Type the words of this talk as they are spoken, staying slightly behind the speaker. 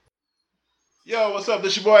Yo, what's up?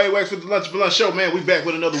 This your boy A-Wax with the Lunch for Lunch Show, man. We back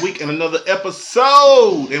with another week and another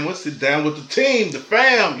episode. And we'll sit down with the team, the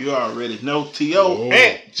fam. You already know T.O.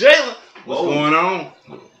 and Jalen. What's going on?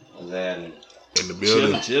 Aladdin. In the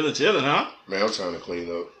building. Chilling, huh? Man, I'm trying to clean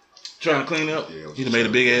up. Trying to clean up? Yeah, you done made a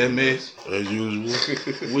big ass mess. As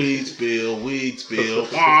usual. Weed spill.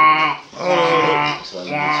 So I need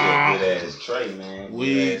you a good ass tray, man.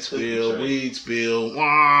 Weed spill.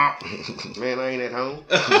 Man, I ain't at home.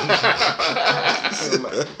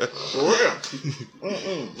 For real.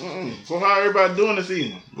 So how everybody doing this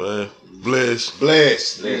evening? Man, blessed.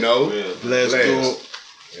 You know. Blessed.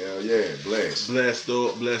 Hell yeah, blessed. Blessed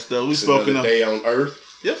up. We It's spoken another of. day on earth.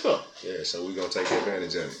 Yes, sir. Yeah, so we're going to take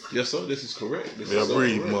advantage of it. Yes, sir. This is correct. This Yeah, is so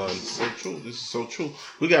breathe, correct. man. This is so true. This is so true.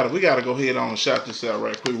 We gotta go ahead on and shout this out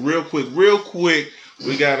right quick. Real quick.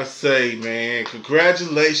 We gotta say, man,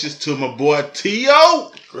 congratulations to my boy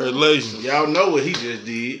T.O. Congratulations. Y'all know what he just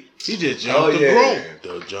did. He just jumped the broom.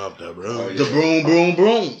 Don't jump that, bro. Oh, yeah. The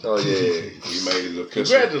broom. Oh, yeah. You made it look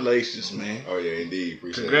Congratulations, man. Oh, yeah, indeed.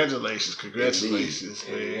 Appreciate Congratulations,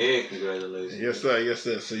 man. Yeah, congratulations. Yes,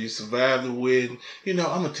 sir. So you survived the wedding. You know,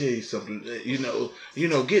 I'm gonna tell you something. You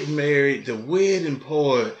know, getting married, the wedding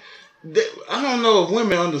part. I don't know if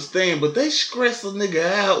women understand, but they stress a nigga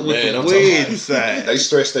out with the wedding side. They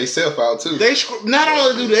stress themselves out too. Not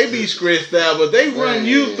only do they be stressed out, but they run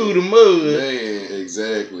you through the mud. Man,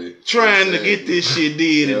 exactly. Trying to get this shit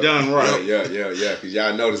did and done right. Yeah. Because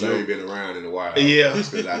y'all notice I ain't been around in a while. Yeah.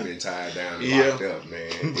 Because I've been tied down and locked up, man.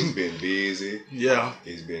 It's been busy. Yeah.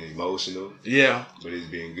 It's been emotional. Yeah. But it's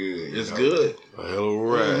been good. It's good. A hell of a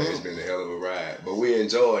ride. It's been a hell of a ride. But we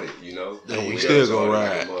enjoyed it, you know. And we still gonna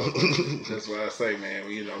ride. That's why I say, man,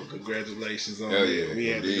 congratulations on hell it. Yeah, we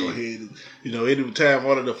had to go ahead and, any time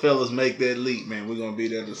one of the fellas make that leap, man, we're going to be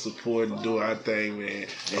there to support and do our thing, man.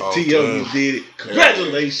 And T.O., you did it.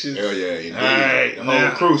 Congratulations. Hell yeah, indeed. All right. The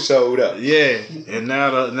whole crew showed up. Yeah. And now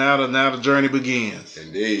the journey begins.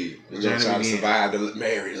 Indeed. We're going to try to survive the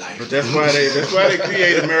married life. But that's why they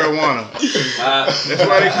created marijuana. That's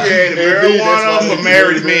why they created marijuana for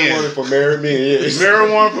married men. Marijuana for married men, yes.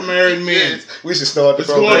 Marijuana for married men. Yes. We should start the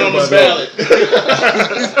program. Going on the ballot.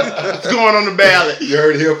 It's going on the ballot. You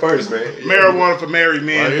heard it here first, man. Marijuana for married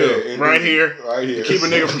men. Right here. Keep a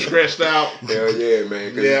nigga from stressed out. Hell yeah,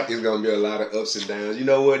 man. Because it's going to be a lot of ups and downs. You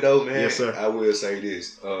know what, though, man? Yes, sir. I will say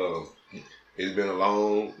this. It's been a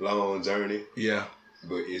long, long journey. Yeah.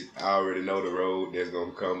 But I already know the road that's going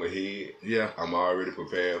to come ahead. Yeah. I'm already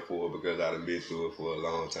prepared for it because I've been through it for a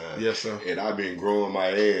long time. Yes, sir. And I've been growing my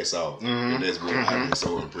ass off. Mm-hmm. And that's what I've been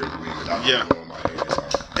so impressed with. I've been growing my ass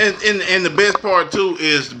off. And the best part, too,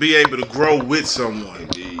 is to be able to grow with someone.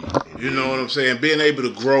 Indeed. You know what I'm saying? Being able to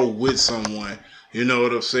grow with someone. You know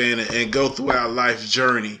what I'm saying? And go throughout life's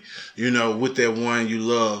journey, with that one you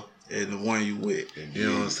love. And the one you with. Indeed. You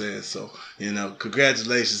know what I'm saying? So,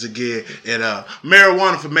 congratulations again. And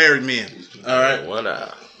marijuana for married men. All right?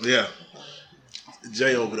 Marijuana. Yeah.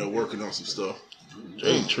 Jay over there working on some stuff.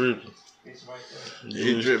 Jay tripping.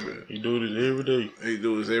 He tripping. He do this every day. He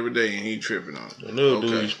do this every day and he tripping on it. Another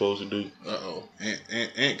dude he's supposed to do. Uh-oh.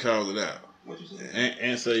 Ant called it out.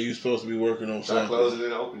 Ant say you supposed to be working on something. Close it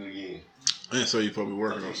and open it again. Ant say you probably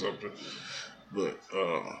working on something. But,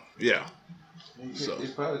 yeah. So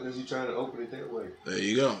it's probably because you're trying to open it that way. There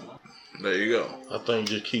you go. I think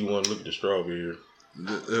just keep one look at the strawberry.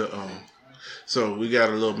 So we got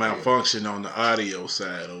a little malfunction on the audio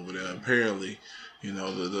side over there. Apparently,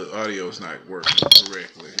 the audio is not working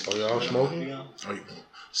correctly. Oh, y'all smoking?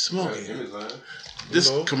 Smoking. This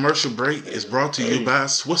commercial break is brought to you by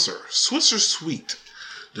Swisser. Swisser Sweet.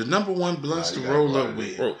 The $1 blunts to roll up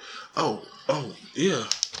with. Oh, yeah.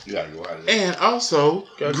 You gotta go out of there. And also,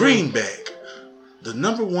 Greenback. The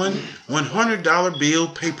 $1 $100 bill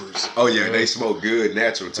papers. Oh yeah, they smoke good,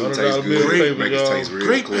 natural too. Taste good. Great, make it taste real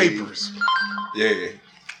great clean. papers. Yeah.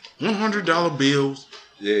 $100 bills.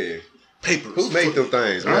 Yeah. Papers. Who made them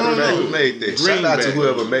things? I don't know. Who made that? Shout out to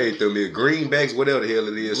whoever made them. Greenbacks, whatever the hell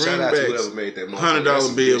it is. Shout out to whoever made that.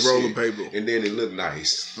 $100 bill rolling paper. And then it looked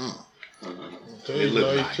nice. It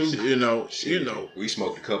looked nice too. We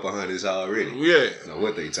smoked a couple hundreds already. Yeah. Know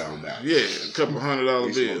what they talking about? Yeah, a couple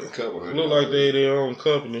 $100 bills. Look like they their own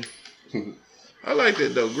company. I like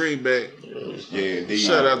that though, Greenback. Yeah, indeed.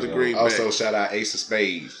 Shout out to Greenback. Also, shout out Ace of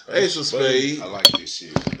Spades. Ace of Spades. I like this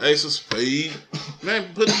shit. Ace of Spades.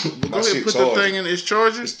 Man, go ahead and put that thing in its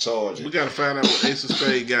charger. It's charging. We gotta find out what Ace of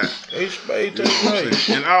Spades got. Ace of Spades, that's right.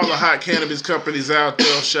 And all the hot cannabis companies out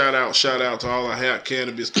there, shout out to all the hot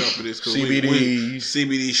cannabis companies. CBD.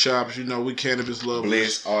 CBD shops, we cannabis lovers.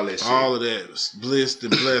 Bliss, all that shit. All of that. Blissed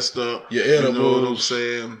and blessed up. Yeah, you know what I'm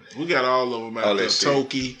saying? We got all of them out there.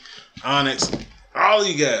 Toki. Onyx, all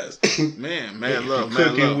you guys, man, mad love,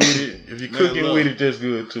 mad love. If you're cooking with it, that's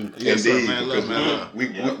good too. Yes, Indeed, sir, man, love, man,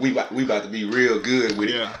 love. we about to be real good with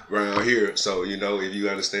Yeah. it around here. So if you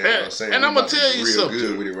understand what I'm saying, And we I'm gonna about to tell be you real something.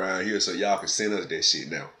 good with it around here, so y'all can send us that shit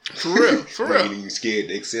now. For real, for We real. ain't even scared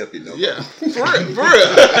to accept it no more. Yeah, for real, for real.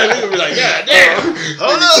 Nigga be like, God damn,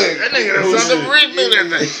 hold up, that nigga done something real do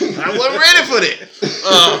that thing. I wasn't ready for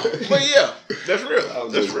that. But yeah, that's real.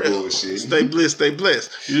 I'm That's just real. bullshit. Stay blessed, stay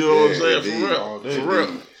blessed. You know what I'm saying? indeed. For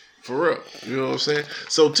real. For real. You know what I'm saying?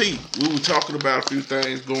 So T, we were talking about a few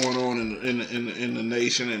things going on in the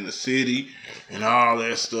nation, in the city, and all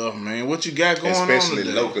that stuff, man. What you got going Especially on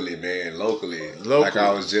today? locally, man. Locally. Like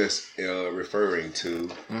I was just referring to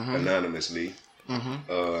anonymously.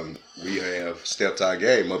 We have stepped our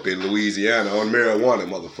game up in Louisiana on marijuana,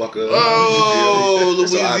 motherfucker. Oh, You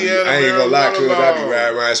feel me? Louisiana. I ain't gonna lie, cuz I be marijuana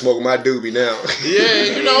riding around smoking my doobie now. Yeah,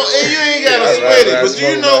 you know, and you ain't gotta I sweat it, ride but you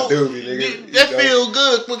smoking know, my doobie, nigga. that You know? feel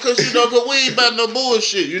good because you know, cause we ain't about no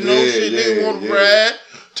bullshit. You know, Yeah, shit, nigga yeah, want to yeah. ride,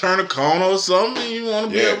 turn a corner or something, and you want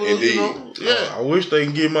to be Yeah, able to, indeed. you know, yeah. I wish they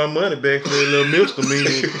can get my money back for that little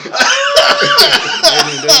misdemeanor.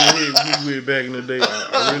 They hit me with back in the day.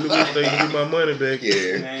 I really wish they could get my money back.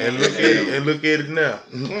 Yeah. And look at it now.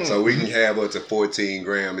 So we can have up to 14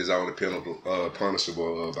 grams is on the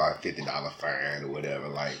punishable of about $50 fine or whatever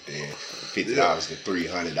like that. $50 to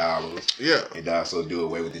 $300. Yeah. And also do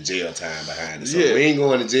away with the jail time behind it. So Yeah. we ain't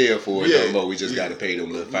going to jail for it Yeah. no more. We just got to pay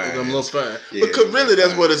them little fines. Them little fine. Yeah, Because them really, little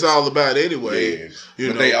that's what fines. it's all about anyway. Yeah. You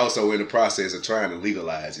But know, they also in the process of trying to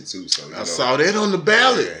legalize it too. So you I know, saw that on the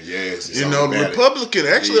ballot. Yeah, yes, it's You on know, the the ballot. Republican,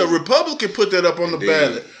 actually a Indeed. Republican put that up on the Indeed.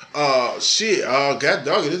 ballot. God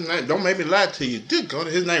dog it, his name, don't make me lie to you.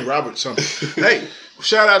 His name Robert something. Hey,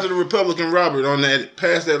 shout out to the Republican Robert on that.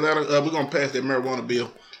 Pass that Atlanta, we're gonna pass that marijuana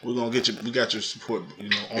bill. We're gonna get you. We got your support. You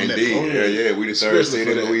know, on Indeed, that. yeah. We the third Especially state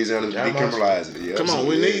for in that. Louisiana to decriminalize it. Yeah, Come on,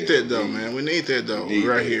 we need that though, man. We need that though, Indeed,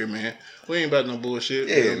 right man. here, man. We ain't about no bullshit.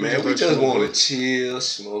 Yeah, man. We just want want to chill,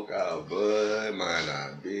 smoke our bud, mind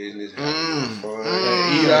our business, have a little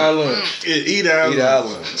fun, Eat our lunch. eat our eat our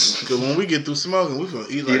lunch. lunch. Cause when we get through smoking, we gonna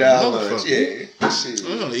eat like Eat a our motherfucker. lunch, yeah. Shit.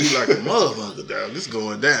 We're gonna eat like a motherfucker, dog. This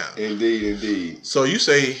going down. Indeed. So you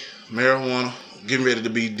say marijuana getting ready to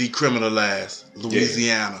be decriminalized,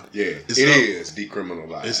 Louisiana. Yeah, It's it up. is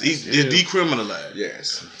decriminalized. It's decriminalized.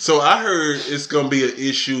 Yes. So I heard it's gonna be an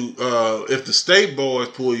issue if the state boys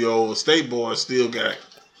pull you over. State boys still got.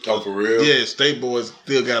 Oh, for real? Yeah, state boys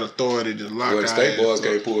still got authority to lock. Well, the our state ass boys up.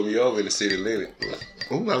 can't pull me over in the city limit.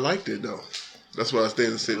 Oh, I liked it though. That's why I stay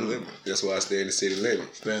in the city limit. That's why I stay in the city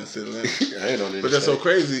limit. Stay in the city limit. I ain't on the But that's so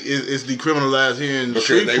crazy. It's decriminalized here in because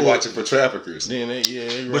Shreveport. they watching for traffickers. Then they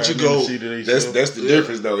But you ride go- in the city they That's sell. the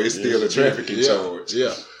difference though. It's still a trafficking charge.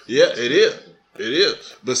 Yeah, it is. It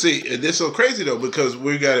is. But see, it's so crazy though because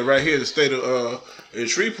we got it right here in the state of in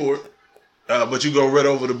Shreveport. But you go right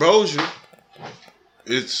over to Bossier,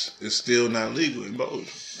 it's still not legal in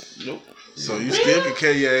Bossier. Nope. So you still can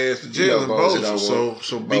carry your ass to jail in Bossier.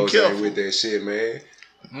 So be Bossier careful. ain't with that shit, man.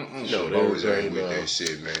 No, they Bossier ain't ain't, with that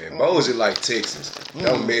shit, man. Bossier like Texas.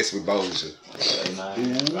 Don't mess with Bossier.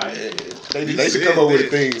 They used to come up with a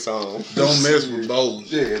theme song. Don't mess with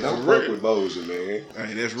Bossier. Yeah, don't fuck with Bossier, man.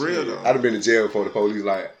 Hey, that's real though. I'd have been in jail before the police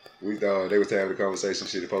like they was having a conversation.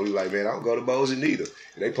 Shit, the police like, man, I don't go to Bossier neither.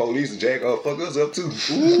 And they police and jack up, fuck us up too.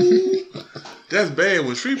 Ooh, that's bad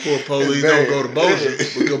when Shreveport police That's don't bad. go to Bossier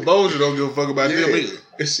because Bossier don't give a fuck about them either.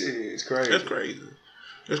 Shit, it's crazy. That's crazy.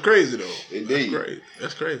 That's crazy though. Indeed. That's crazy.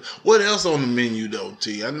 That's crazy. What else on the menu though,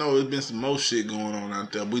 T? I know there's been some more shit going on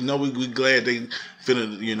out there. We know we glad they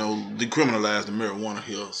finna, decriminalize the marijuana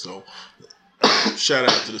here. So shout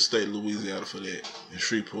out to the state of Louisiana for that and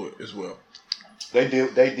Shreveport as well. They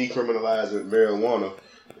decriminalized marijuana.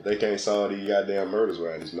 They can't solve these goddamn murders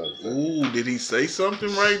right this nothing. Ooh, did he say something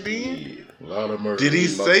right then? Yeah. A lot of murder. Did he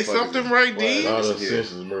say motherfuckers. something right A then? lot of Yeah.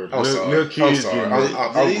 senseless murder. I'm sorry. Little kids I'm sorry. getting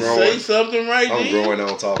I'm Did he growing. say something right I'm then? growing. I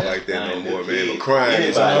don't talk like that no more, man. But Yeah. crime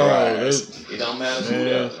is Yeah. on the Oh, rise. It don't matter who Man.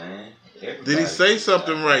 else, man. Did he say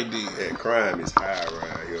something right then? Yeah, crime is high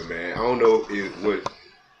around here, man. I don't know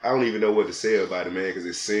I don't even know what to say about it, man, because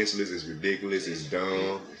it's senseless, it's ridiculous, it's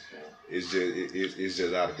dumb. It's just it's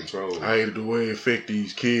just out of control. I hate the way it affect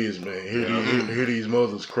these kids, man. Hear these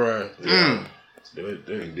mothers cry.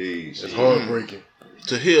 Indeed. It's heartbreaking.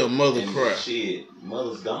 To hear a mother And cry. shit,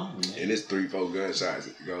 mother's gone, man. And it's 3-4 gunshots,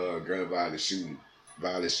 gun violence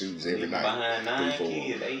shootings every night. Behind 9 3-4.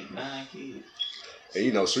 kids, 8, 9 kids.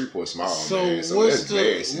 And Shreveport's small, So man. So what's that's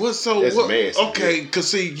massive. what's That's massive. okay? Cause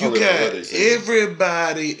see, you Only for got others, yeah.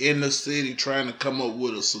 everybody in the city trying to come up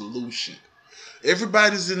with a solution.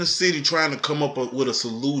 everybody's in the city trying to come up with a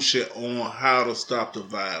solution on how to stop the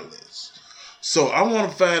violence. So I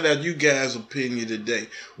want to find out you guys' opinion today.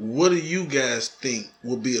 What do you guys think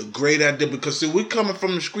would be a great idea? Because see, we're coming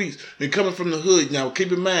from the streets. We're coming from the hood. Now,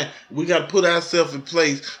 keep in mind, we got to put ourselves in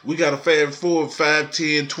place. We got to fast forward 5,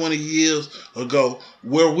 10, 20 years ago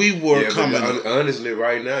where we were coming. Honestly,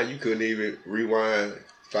 right now, you couldn't even rewind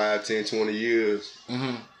 5, 10, 20 years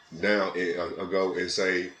down ago and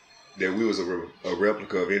say that we was a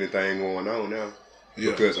replica of anything going on now.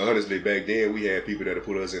 Yeah. Because honestly, back then, we had people that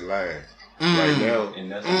put us in line. Right now,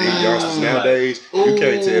 these youngsters nowadays, you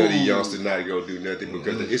can't tell these youngsters not to go do nothing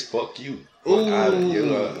because it's fuck you.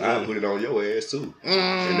 I put it on your ass too.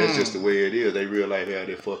 And that's just the way it is. They realize how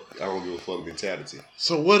that I don't give a fuck mentality.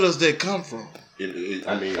 So where does that come from? I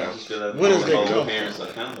feel like where does that come from? Parents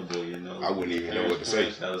accountable, I wouldn't even know what to say.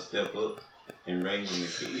 Got to step up and raising the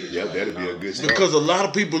kids. Yeah, that'd be a good start. Because a lot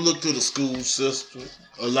of people look to the school system.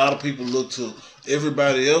 A lot of people look to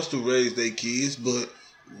everybody else to raise their kids, but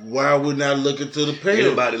why would not look into the parents?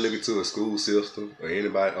 Anybody looking to a school system or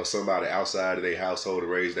anybody or somebody outside of their household to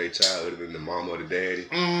raise their child other than the mama or the daddy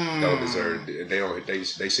don't deserve it.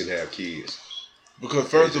 They shouldn't have kids. Because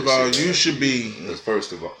first of all, you should be. Because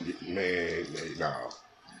first of all, man, no.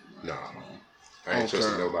 I ain't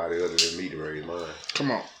trusting nobody other than me to raise mine.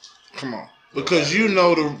 Come on. Because you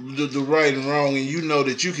know the right and wrong, and you know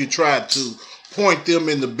that you can try to point them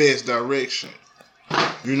in the best direction.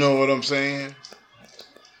 You know what I'm saying?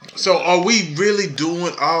 So are we really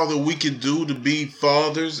doing all that we can do to be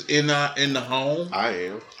fathers in the home? I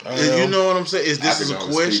am. You know what I'm saying? Is this a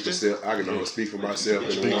question? I can only speak for myself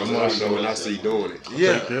and the ones that I know and I see doing it.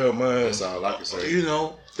 Yeah. That's all I can say. You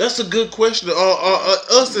know, that's a good question.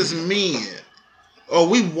 Us as men, are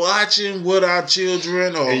we watching what our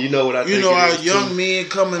children or and you know what I think our young men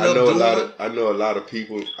coming up doing? I know a lot of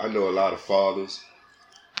people. I know a lot of fathers.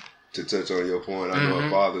 To touch on your point, I know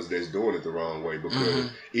fathers that's doing it the wrong way because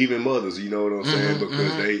even mothers, you know what I'm saying?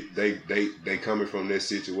 Because they coming from that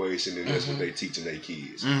situation and that's what they teaching their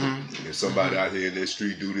kids. If somebody out here in that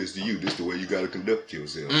street do this to you, this the way you got to conduct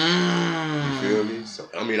yourself. You feel me? So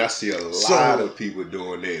I mean, I see a lot of people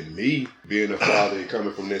doing that. Me being a father and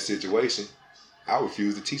coming from that situation, I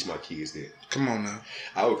refuse to teach my kids that. Come on now.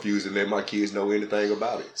 I refuse to let my kids know anything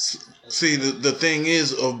about it. See, the thing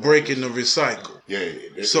is of breaking the recycle.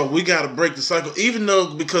 Yeah. So we got to break the cycle. Even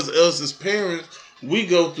though, because us as parents, we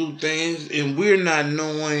go through things and we're not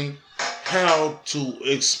knowing how to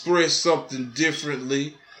express something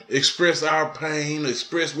differently, express our pain,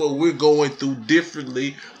 express what we're going through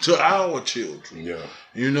differently to our children. Yeah.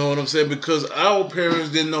 You know what I'm saying? Because our parents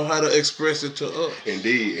didn't know how to express it to us.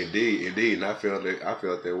 Indeed. And I felt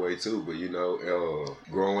that way too. But, you know,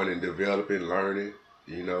 growing and developing, learning,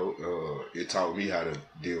 you know, it taught me how to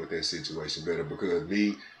deal with that situation better. Because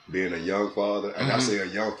me being a young father, and I say a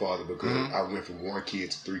young father because I went from 1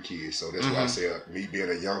 kid to 3 kids. So that's why I say me being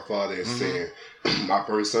a young father and saying my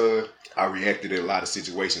first son, I reacted in a lot of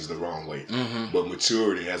situations the wrong way. But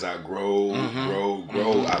maturity, as I grow,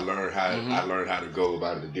 I learned how to go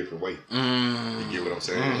about it a different way. You get what I'm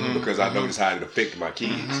saying? Because I noticed how it affected my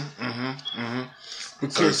kids.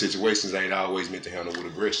 Certain situations ain't always meant to handle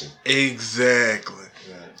with aggression. Exactly.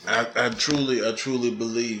 I truly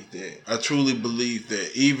believe that. I truly believe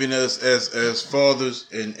that even as fathers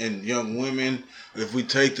and young women, if we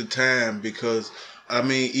take the time, because I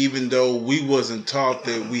mean, even though we wasn't taught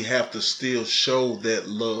that, we have to still show that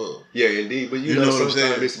love. Yeah, indeed. But you know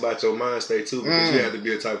sometimes it's about your mind state too, because you have to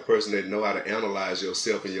be a type of person that know how to analyze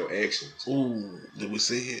yourself and your actions. Ooh, did we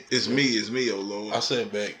see it? It's me, oh Lord. I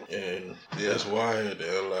sat back and that's why I had to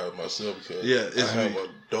analyze myself because I have a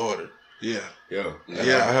daughter. Yeah. I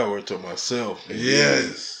have her to myself.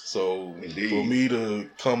 Yes. So for me to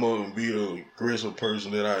come up and be the aggressive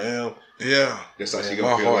person that I am, that's how she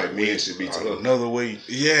gonna feel like men should be to her. Another way.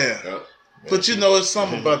 Yeah. But you know, it's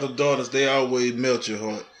something about the daughters. They always melt your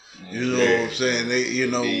heart. You know what I'm saying? They, you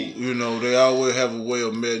know, they always have a way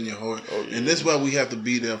of melting your heart, and that's why we have to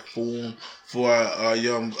be there for them, for our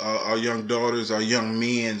young daughters, our young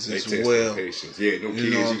men as well. Patience. Yeah, them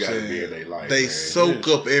kids, you gotta be in their life. They soak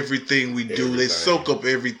up everything we do. They soak up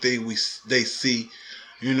everything they see.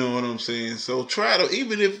 You know what I'm saying? So try to,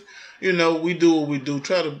 even if we do what we do,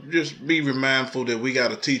 try to just be mindful that we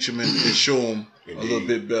got to teach them and show them a little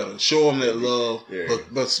bit better. Show them that love,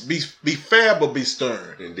 but be fair, but be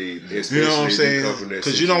stern. Indeed, you know what I'm saying?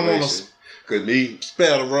 Because you don't want to. Because me,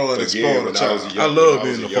 spare the rod and spoil the child. I love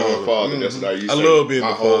being the father. That's what I used to say. I love being my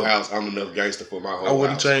the whole father. house. I'm enough gangster for my whole house. I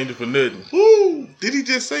wouldn't change it for nothing. Ooh, did he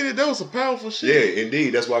just say that? That was a powerful shit. Yeah, indeed.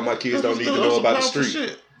 That's why my kids don't need to know about the street.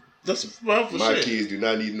 Shit. That's for my shit. kids do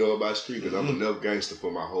not need to know about street because I'm enough gangster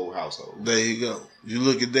for my whole household. There you go. You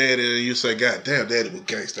look at daddy and you say, God damn, daddy was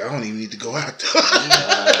gangster. I don't even need to go out there.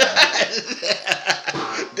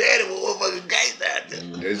 Daddy was motherfucking gangster out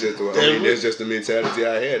there. That's just the mentality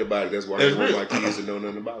I had about it. That's why I don't want my kids to know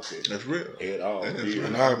nothing about that. That's real. At all.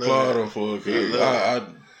 And I applaud him for it because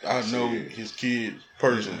I know his kids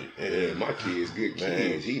personally. Yeah, my kids, good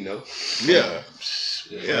kids. He know. Yeah.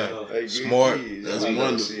 Hey, smart. Kids. That's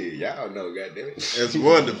wonderful. Shit. Y'all know, goddamn. That's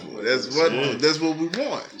wonderful. That's wonderful. That's what we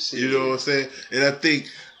want. You know what I'm saying? And I think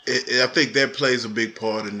that plays a big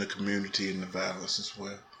part in the community and the violence as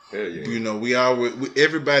well. Hell yeah. You know,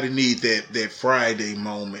 everybody needs that Friday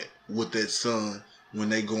moment with that son when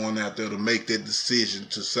they going out there to make that decision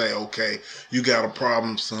to say, okay, you got a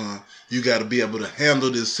problem, son. You got to be able to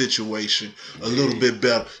handle this situation a little bit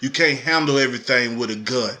better. You can't handle everything with a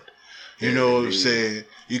gun. You know what I'm saying?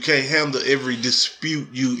 You can't handle every dispute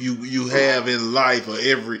you have in life or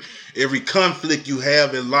every conflict you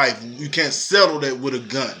have in life. You can't settle that with a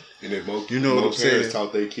gun. And if most parents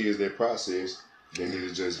taught their kids that process, then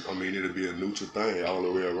it'll be a neutral thing all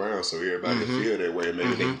the way around, so everybody can feel that way.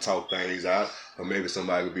 Maybe they can talk things out, or maybe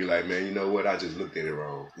somebody could be like, man, you know what, I just looked at it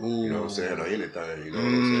wrong. Ooh. You know what I'm saying? Or anything, you know what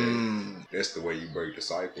I'm saying? That's the way you break the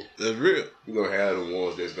cycle. That's real. You're going to have the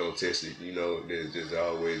ones that's going to test it, you know, that's just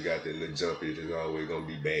always got that little jumpy, that's always going to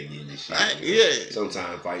be baggy and shit. Yeah.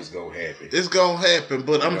 Sometimes fights going to happen. It's going to happen,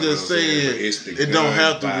 but I'm just saying, it don't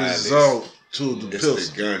have to result to the pistol. It's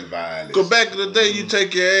the gun violence. Because back in the day, you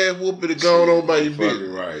take your ass whooping and go on by your business.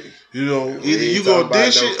 Right. You know, either you gonna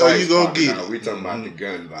dish it or you gonna get it. We talking about the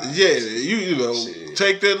gun violence. Yeah, you know,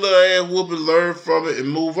 take that little ass whooping, learn from it, and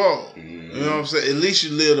move on. You know what I'm saying? At least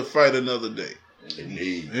you live to fight another day.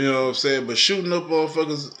 Indeed. You know what I'm saying? But shooting up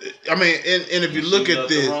motherfuckers, I mean, and if you look at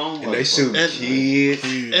this, and they shoot kids,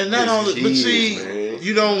 and not only, but see, man,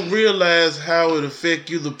 you don't realize how it affect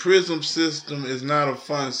you. The prison system is not a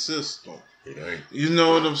fun system. You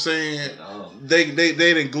know what I'm saying?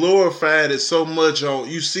 They done glorified it so much on.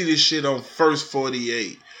 You see this shit on First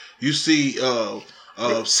 48. You see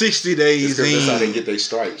 60 days in. That's how they get their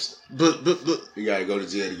stripes. But you gotta go to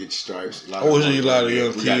jail to get your stripes. I wish a lot of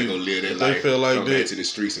young kids gotta go live that life. They feel like come that. back to the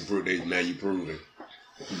streets and prove that now you proven.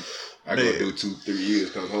 I go do 2-3 years,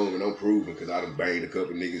 come home and I'm proving because I done banged a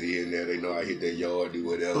couple niggas here and there. They know I hit that yard, do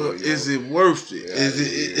whatever. But is it worth it?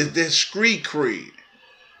 Is that street cred?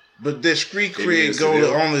 But that street cred goes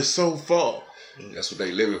only so far. That's what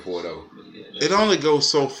they living for, though. It only goes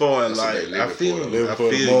so far in life. I feel you.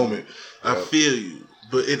 I feel you.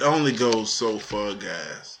 But it only goes so far,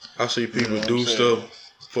 guys. I see people do stuff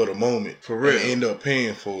for the moment. For real. And end up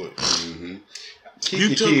paying for it. Mm-hmm.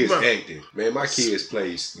 Keep your kids active. Man, my kids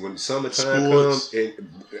play when summertime comes and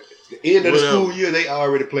the end of the school year, they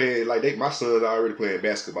already playing, my sons already playing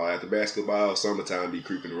basketball. After basketball, summertime be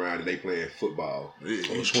creeping around and they playing football.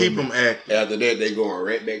 Keep them active. After that, they going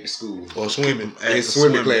right back to school. Or swimming. And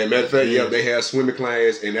swimming class. Matter of fact, they have swimming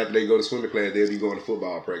class, and after they go to swimming class, they'll be going to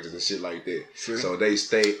football practice and shit like that. Sure. So they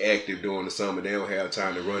stay active during the summer. They don't have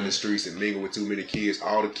time to run the streets and mingle with too many kids.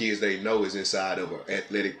 All the kids they know is inside of an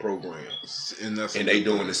athletic program. And they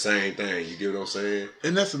doing the same thing. You get what I'm saying?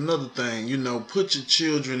 And that's another thing. You know, put your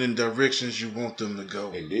children in directions you want them to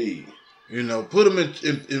go. Indeed. You know, put them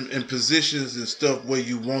in positions and stuff where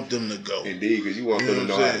you want them to go. Indeed, because you want them to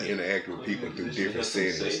know how to interact with people through different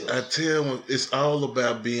settings. I tell them it's all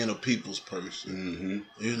about being a people's person.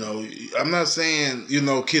 Mm-hmm. You know, I'm not saying,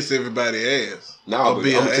 kiss everybody's ass. No, but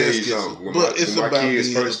I'm going to tell you something. When my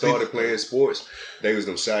kids first started playing sports, they was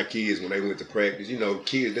them shy kids when they went to practice.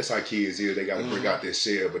 Kids, that's how kids is. They got to bring out their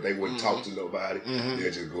shell, but they wouldn't talk to nobody.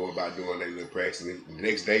 They'll just go about doing their little practice. And the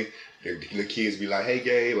next day, the kids be like, hey,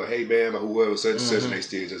 Gabe, or hey, Bam, or whoever, such and such, and they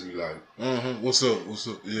still just be like, what's up?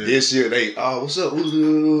 Yeah. This year, what's up?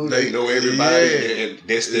 They know everybody. And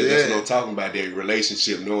that's what I'm talking about, that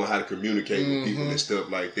relationship, knowing how to communicate with people and stuff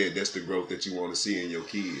like that. That's the growth that you want to see in your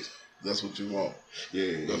kids. That's what you want.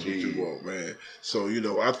 Yeah, that's what you want, man. So,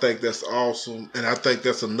 I think that's awesome. And I think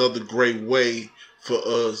that's another great way for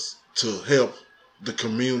us to help the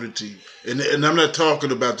community. And I'm not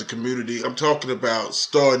talking about the community. I'm talking about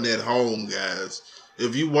starting at home, guys.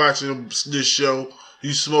 If you watching this show,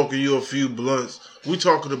 you smoking you a few blunts, we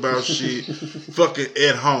talking about shit fucking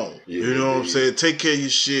at home. Yeah, you know what I'm saying? Take care of your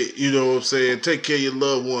shit. You know what I'm saying? Take care of your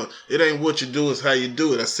loved one. It ain't what you do, it's how you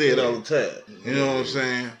do it. I say it all the time. You know what I'm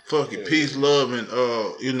saying? Fuck it. Peace, love, and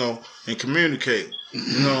and communicate.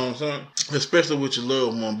 You know what I'm saying? Especially with your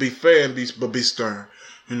loved one. Be fair and be stern.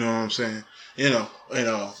 You know what I'm saying?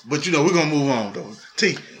 But we're gonna move on though.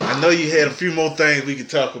 T, I know you had a few more things we could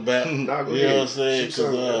talk about. You know what I'm saying?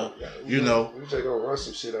 Because we just gonna run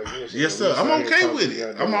some shit, I guess. Yes, sir. I'm okay with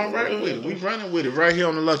it. I'm all right with it. We running with it right here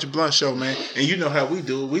on the Lunch and Blunt Show, man. And you know how we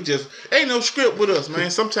do it. We just ain't no script with us,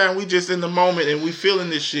 man. Sometimes we just in the moment and we feeling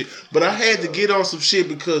this shit. But I had to get on some shit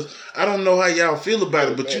because I don't know how y'all feel about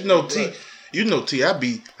it. But T, I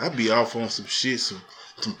be off on some shit, some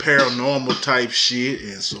paranormal type shit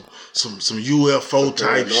and some UFO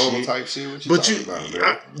type shit. What you talking about,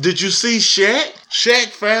 man? Did you see Shaq?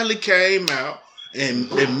 Shaq finally came out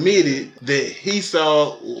and admitted that he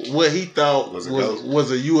saw what he thought was a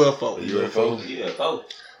UFO. UFO.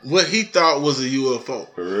 What he thought was a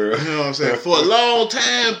UFO. For real? You know what I'm saying? For a long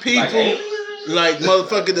time, people like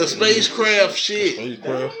motherfucking the spacecraft shit.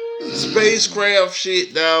 Spacecraft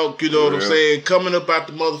shit, dog. You know what I'm saying? Coming up out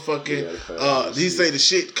the motherfucking. He say the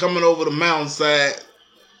shit coming over the mountainside.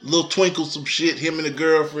 Little twinkle, some shit. Him and the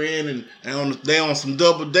girlfriend, and they on some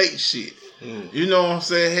double date shit. You know what I'm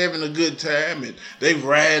saying? Having a good time, and they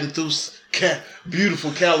riding through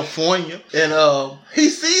beautiful California, and he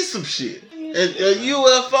sees some shit. A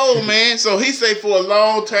UFO, man. So he say for a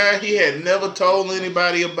long time he had never told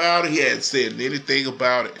anybody about it. He hadn't said anything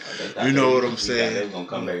about it. You know what I'm saying? They gonna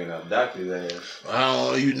come back and abduct his ass.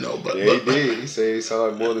 I don't know, but he did. He said he saw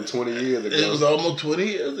it more than 20 years ago. It was almost 20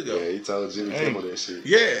 years ago. Yeah, he told Jimmy Kimmel that shit.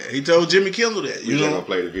 Yeah, he told Jimmy Kimmel that. We gonna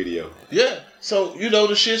play the video. Yeah. So,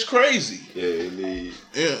 the shit's crazy. Yeah, indeed.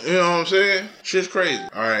 Yeah, you know what I'm saying? Shit's crazy.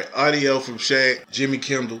 All right, audio from Shaq, Jimmy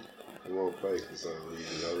Kimmel. It won't play for some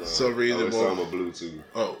reason. Some reason. It's on my Bluetooth.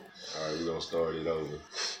 Oh. All right, we're going to start it over.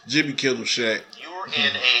 Jimmy Kimmel, Shaq. You were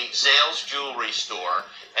in a Zales jewelry store,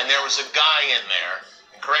 and there was a guy in there.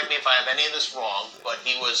 Correct me if I have any of this wrong, but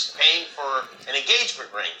he was paying for an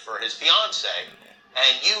engagement ring for his fiancée,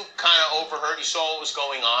 and you kind of overheard, you saw what was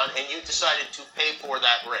going on, and you decided to pay for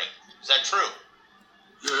that ring. Is that true?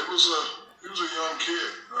 Yeah, he was a young kid.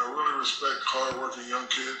 I really respect hard-working young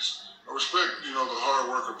kids. I respect, the hard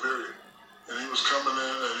worker, period. And he was coming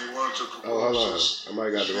in and he wanted to propose. I might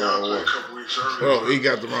have got the wrong one. A couple weeks earlier. Oh, he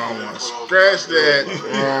got the wrong one. Scratch that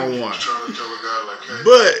wrong one. Trying to tell a guy like, hey,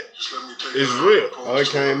 but just let me take it's real. Oh, it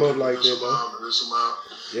came up like that though.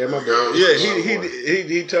 Yeah, my bad. Yeah,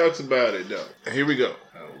 he talks about it though. Here we go.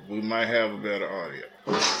 We might have a better audio.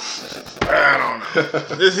 I don't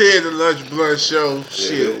know. This here the Lunch Blunt Show.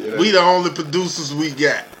 Shit, we the only producers we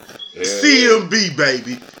got. Yeah, CMB,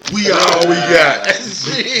 baby. We all we got.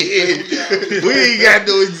 Shit. We ain't got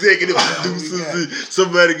no executive producers.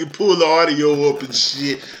 Somebody can pull the audio up and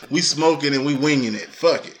shit. We smoking and we winging it.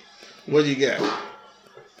 Fuck it. What you got?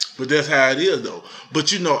 But that's how it is, though.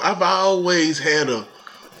 But I've always had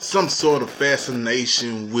some sort of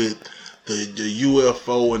fascination with the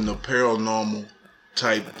UFO and the paranormal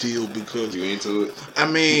type deal because you into it. I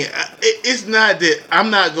mean, it's not that I'm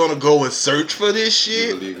not gonna go and search for this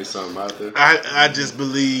shit. You believe there's something out there? I just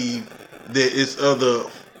believe that it's other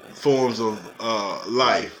forms of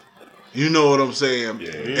life. You know what I'm saying?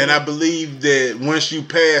 Yeah. And I believe that once you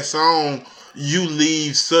pass on, you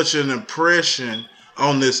leave such an impression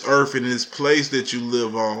on this earth and this place that you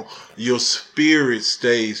live on. Your spirit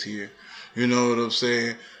stays here. You know what I'm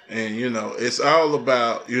saying? And it's all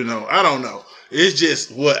about I don't know. It's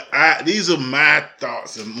just these are my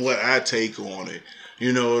thoughts and what I take on it.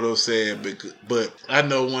 You know what I'm saying? But I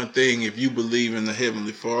know one thing, if you believe in the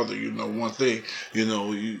Heavenly Father, one thing,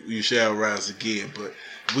 you shall rise again. But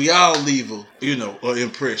we all leave an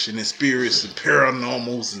impression in spirits and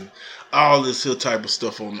paranormals and all this here type of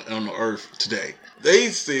stuff on the earth today. They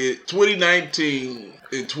said 2019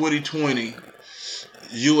 and 2020,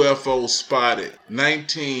 UFO spotted November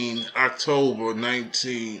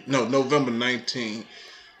 19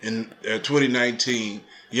 in 2019.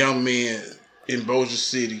 Young men in Bossier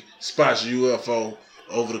City spots UFO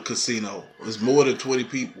over the casino. There's more than 20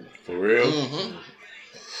 people. For real? Mm-hmm.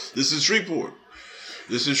 This is Shreveport.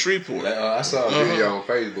 I saw a video on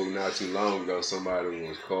Facebook not too long ago. Somebody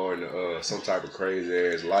was calling some type of crazy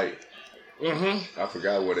ass light. Mm-hmm. I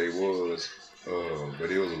forgot what it was.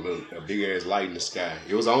 But it was a big ass light in the sky.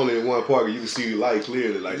 It was only in one part where you could see the light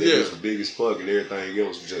clearly. Like that was the biggest fuck, and everything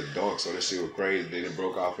else was just dark. So that shit was crazy. Then it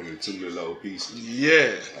broke off into two little old pieces.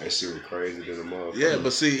 Yeah, that shit was crazy than a motherfucker. Yeah,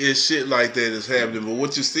 but see, it's shit like that is happening. But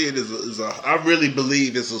what you see is I really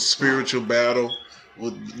believe it's a spiritual battle.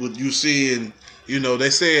 With you seeing, they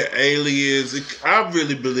say aliens. I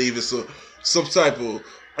really believe it's some type of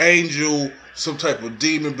angel. Some type of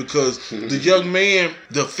demon, because the young man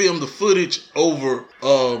that filmed the footage over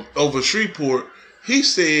Shreveport, he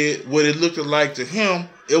said what it looked like to him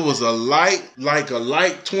it was a light, like a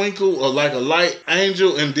light twinkle or like a light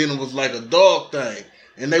angel, and then it was like a dog thing.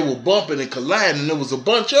 And they were bumping and colliding, and there was a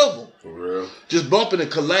bunch of them. For real? Just bumping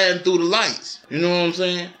and colliding through the lights. You know what I'm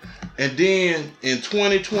saying? And then in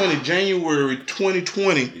 2020, January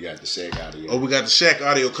 2020. You got the Shaq audio. Oh, we got the Shaq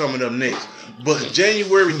audio coming up next. But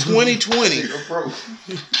January 2020.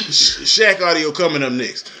 Shaq audio coming up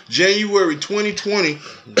next. January 2020,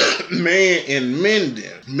 man in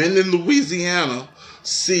Minden, Louisiana,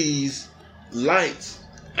 sees lights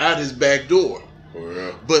out his back door.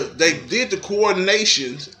 But they did the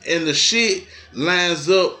coordinations, and the shit lines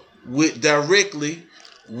up directly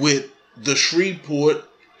with the Shreveport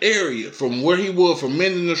area, from where he was, from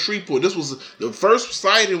Minden to Shreveport. This was the first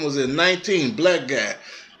sighting was in 19, black guy,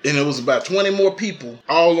 and it was about 20 more people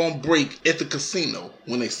all on break at the casino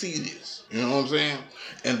when they see this. You know what I'm saying?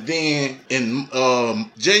 And then in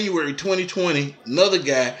January 2020, another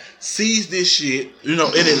guy sees this shit, and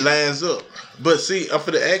it lines up. But see, I'm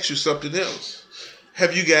finna ask you something else.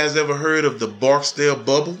 Have you guys ever heard of the Barksdale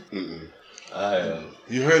Bubble? Mm-mm. I have.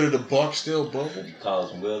 You heard of the Barksdale Bubble? You call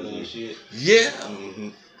some welding and shit? Yeah. Mm-hmm.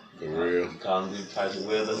 For real? You call them different types of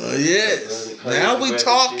welding? Yes. Now we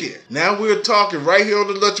talking. Now we're talking right here on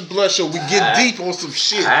the Lunch and Blood Show. We get deep on some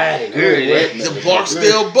shit. I agree with that. The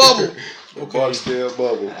Barksdale Bubble. Barksdale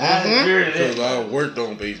Bubble. I agree with that. Because I worked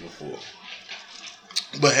on base before.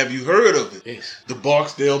 But have you heard of it? Yes. The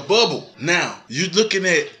Barksdale Bubble. Now, you looking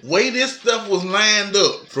at way this stuff was lined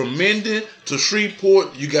up. From Minden to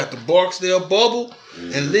Shreveport, you got the Barksdale Bubble.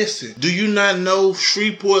 Mm-hmm. And listen, do you not know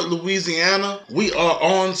Shreveport, Louisiana? We are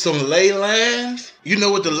on some ley lines. You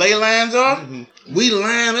know what the ley lines are? Mm-hmm. We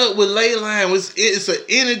line up with ley lines. It's an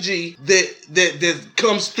energy that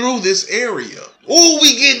comes through this area. Oh,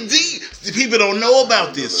 we get deep. People don't know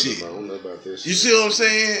about this shit. I don't know about this shit. You see what I'm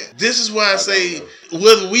saying? This is why I say,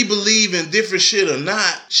 whether we believe in different shit or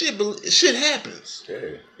not, shit happens.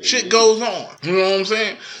 Okay. Shit goes on. You know what I'm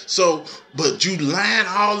saying? So, but you line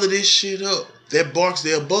all of this shit up. That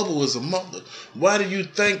Barksdale Bubble is a mother. Why do you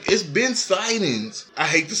think it's been sightings? I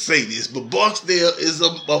hate to say this, but Barksdale is a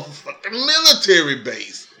fucking military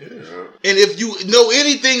base. Yeah. And if you know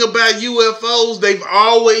anything about UFOs, they've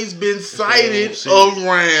always been sighted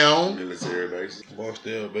around military base.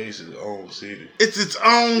 Barksdale base is its own city. It's its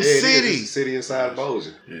own city. It's a city inside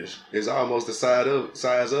Bossier. Yes. It's almost the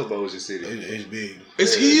size of Bossier City. It's big.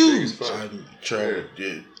 It's huge. I traveled.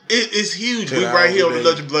 Yeah. It's huge. We right here on the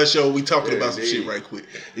Lunch and Blood Show. We talking about some shit right quick.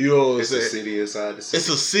 You know what I'm saying? It's a city inside the city. It's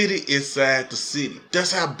a city inside the city.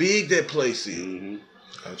 That's how big that place is.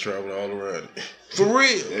 Mm-hmm. I traveled all around it. For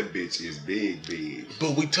real. That bitch is big.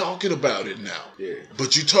 But we talking about it now. Yeah.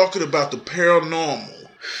 But you talking about the paranormal,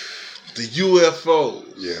 the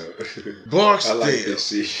UFOs. Yeah. Barksdale. I like this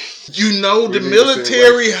shit. You know, the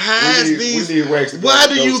military hides these. We need wax. Why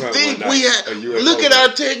do you think we have? Look at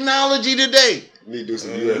our technology today. Need to do some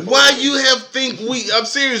UFO. Why you have think we? I'm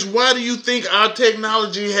serious. Why do you think our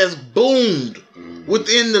technology has boomed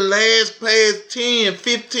within the past 10,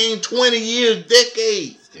 15, 20 years,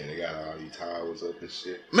 decades? Yeah, they got all these towers up and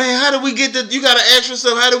shit. Man, how did we get the? You gotta ask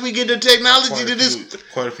yourself, how did we get the technology to this?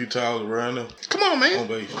 Quite a few towers around there. Come on, man. On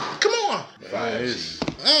base. Come on.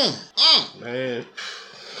 Man.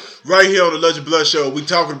 Right here on the Lunch and Blood Show, we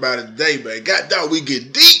talking about it today, man. God dog, we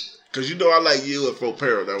get deep. Cause you know I like UFO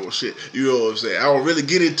paranormal shit. You know what I'm saying? I don't really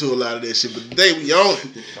get into a lot of that shit, but today we on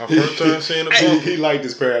it. My first time seeing a bunker. He like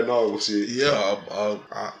this paranormal shit. Yeah.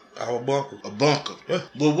 A bunker. A bunker. Yeah.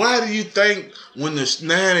 But why do you think when the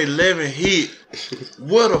 9/11 hit,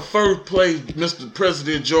 what the first place Mr.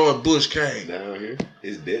 President George Bush came? Down here?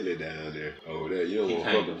 It's deadly down there. Over there. You don't want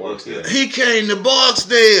to fuck with Barksdale. He came to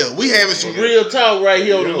Barksdale. We having some real talk right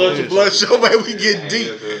here on the Lunch and Blood Show, man. We get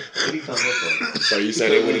deep. So you say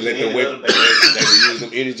they wouldn't let them weapons, they would use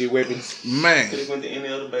them energy weapons? Man,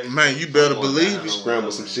 you better believe it.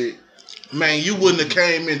 Scramble some shit. Man, you wouldn't have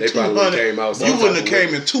came in 200. You wouldn't have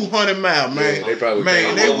came in 200 miles, man. Yeah, they probably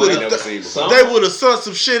they would have sent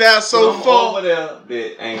some shit out so far. Over there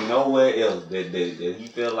that ain't nowhere else that he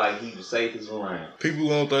felt like he was safest around. People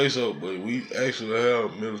won't think so, but we actually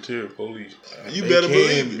have military police. You better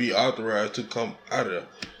believe it. Be authorized to come out of there.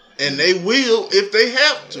 And they will if they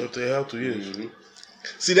have to. If they have to, yes. Mm-hmm.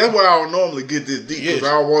 See, that's why I don't normally get this deep, because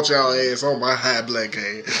I don't want y'all ass on my high black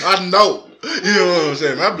ass. I know. You know what I'm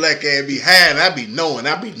saying? My black ass be high and I be knowing.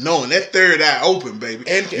 That third eye open, baby.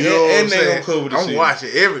 And, you know and they gonna cover the city. I'm watching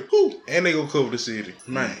every. And they gonna cover the city.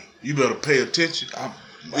 Man, you better pay attention.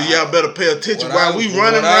 Y'all better pay attention while we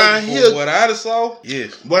running around here. What I saw,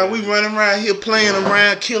 yes. While we running around here playing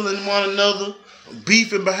around, killing one another.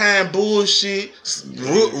 beefing behind bullshit,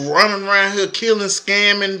 running around here killing,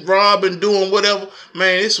 scamming, robbing, doing whatever.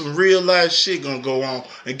 Man, it's some real life shit gonna go on.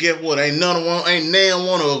 And get what? Ain't now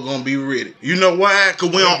one of us gonna be ready. You know why? Cause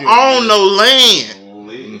we don't own no land.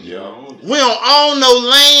 We don't own no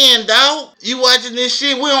land, dog. You watching this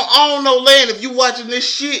shit? We don't own no land. If you watching this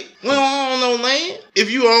shit, we don't own no land.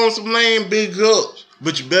 If you own some land, big ups.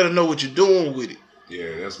 But you better know what you're doing with it.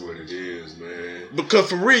 Yeah, that's what it is, man. Because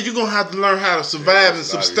for real, you're going to have to learn how to survive and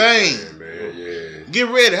sustain. Saying, man. Yeah. Get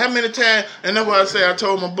ready. How many times, and that's why I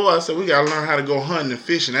told my boy, I said, we got to learn how to go hunting and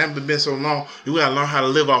fishing. I haven't been so long. You got to learn how to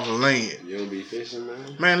live off the land. You don't be fishing,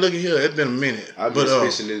 man? Man, look at here. It's been a minute. I was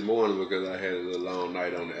fishing this morning because I had a little long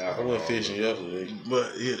night on the alcohol. I went fishing yesterday.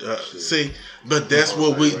 But, see, but that's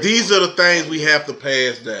what these are the things we have to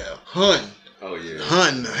pass down. Hunting. Oh, yeah.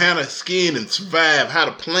 Hunting, how to skin and survive, how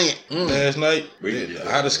to plant. Last night,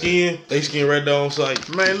 how to skin, they skin right down on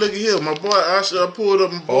site. Man, look at here. My boy, I pulled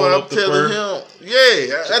up my boy. I'm telling him,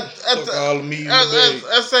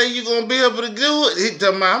 I say, you going to be able to do it? He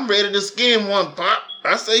tell me, I'm ready to skin one, Pop.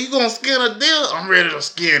 I say, you going to skin a deer? I'm ready to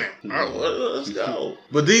skin him. Let's go.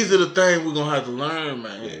 But these are the things we're going to have to learn,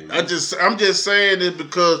 man. I'm just saying this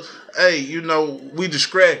because, hey, you know, we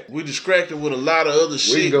distracted with a lot of other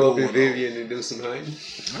shit. We can go up in Vivian and do some hunting.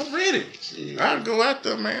 I'm ready. I'll go out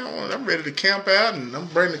there, man. I'm ready to camp out and I'm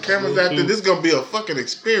bringing the cameras out there. This is going to be a fucking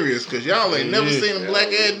experience because y'all ain't never seen a black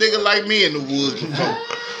ass nigga like me in the woods before.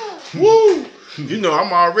 Woo! You know,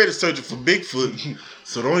 I'm already searching for Bigfoot,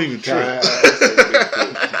 so don't even trip.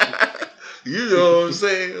 You know what I'm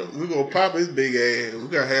saying? We're going to pop his big ass. We're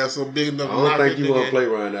going to have some big enough. I don't think you want to play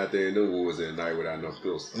around out there in the woods at night without no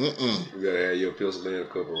pistol. You got to have your pistol and a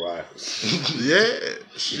couple rifles. Yeah.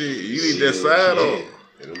 Shit. You need that side on.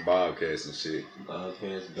 And them bobcats and shit.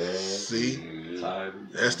 Bobcats, bears. See? Tigers.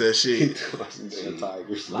 That's that shit.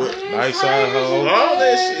 Tigers. Nice side hole. All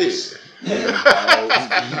that shit.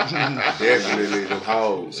 Definitely them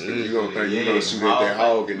hogs. You gonna think you gonna shoot at that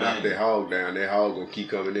hog and knock that hog down. That hog gonna keep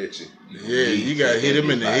coming at you. Yeah, you gotta hit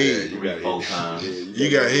him in the head. You gotta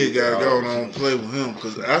hit. You gotta go on and play with him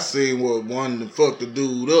because I seen what one to fuck the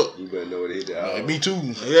dude up. You better know what hit that hog. Me too.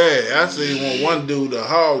 Yeah, I seen one dude, the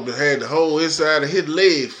hog that had the whole inside of his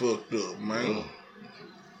leg fucked up, man.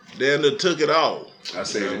 Then they took it off. I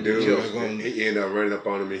seen the dude, he ended up running up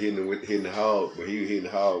on him and hitting the hog, but he was hitting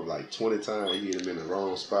the hog like 20 times. He hit him in the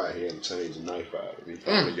wrong spot. He had to change the knife out. He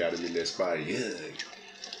finally got him in that spot.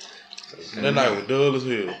 That night was dull as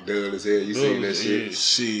hell. Dull as hell. You seen that shit?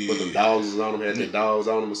 Shit. Put the dogs was on him, had the dogs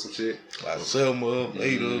on him or some shit. Like 7 of them,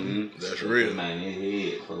 8 of them. That's real.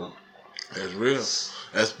 That's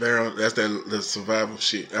real. That's the survival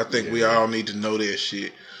shit. I think we all need to know that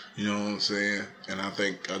shit. You know what I'm saying? And I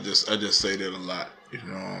think I just say that a lot. You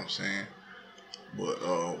know what I'm saying? But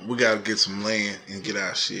we gotta get some land and get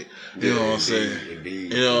our shit. You know what I'm saying?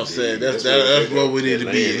 Indeed. You know what I'm saying? That's what we need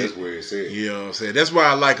to be. That's where it's at. You know what I'm saying? That's why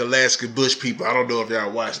I like Alaska Bush People. I don't know if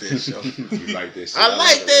y'all watch that show. You like that shit? I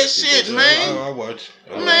like that shit, man. I watch.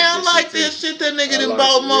 Man, I like that shit. That nigga done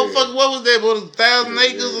bought motherfucker. What was that? 1,000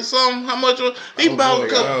 acres or something? How much? He bought a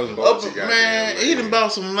couple. Man, he done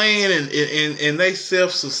bought some land and they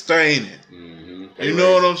self-sustaining. You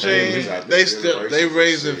know what I'm saying? They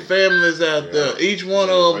raising families out there. Each one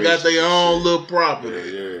of them got their own little property.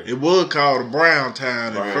 It was called a Brown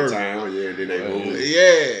Town at first. Then they moved.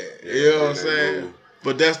 You know what I'm saying?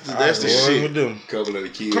 But that's the shit. With them. Couple of the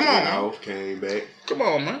kids went off, came back. Come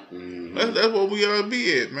on, man. That's what we ought to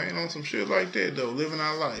be at, man. On some shit like that, though. Living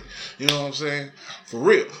our life. You know what I'm saying? For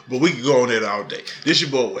real. But we can go on that all day. This your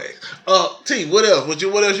boy Wax. T, what else?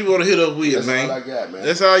 What else you want to hit up with, man? That's all I got, man.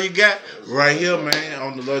 That's all you got? Right here, man,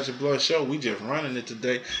 on the Lunch and Blood Show. We just running it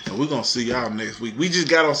today. And we're going to see y'all next week. We just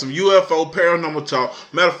got on some UFO paranormal talk.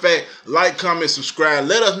 Matter of fact, like, comment, subscribe.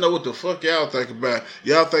 Let us know what the fuck y'all think about.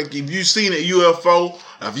 Y'all think if you seen a UFO,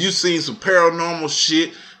 if you seen some paranormal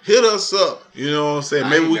shit, hit us up. You know what I'm saying?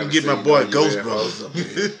 Maybe we can get my boy Ghost Brothers up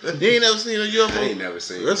here. You ain't never seen a UFO? I ain't never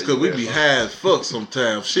seen. That's because we be high as fuck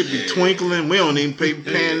sometimes. Shit be twinkling. We don't even pay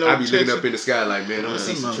paying no attention. I be looking up in the sky like, man, I'm gonna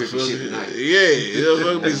see some trippy shit tonight. Yeah,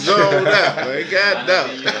 it'll be zoned out, man. God damn.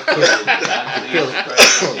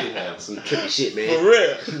 Some trippy shit, man. For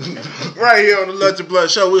real. Right here on the Lunch and Blood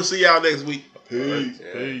Show. We'll see y'all next week. Peace.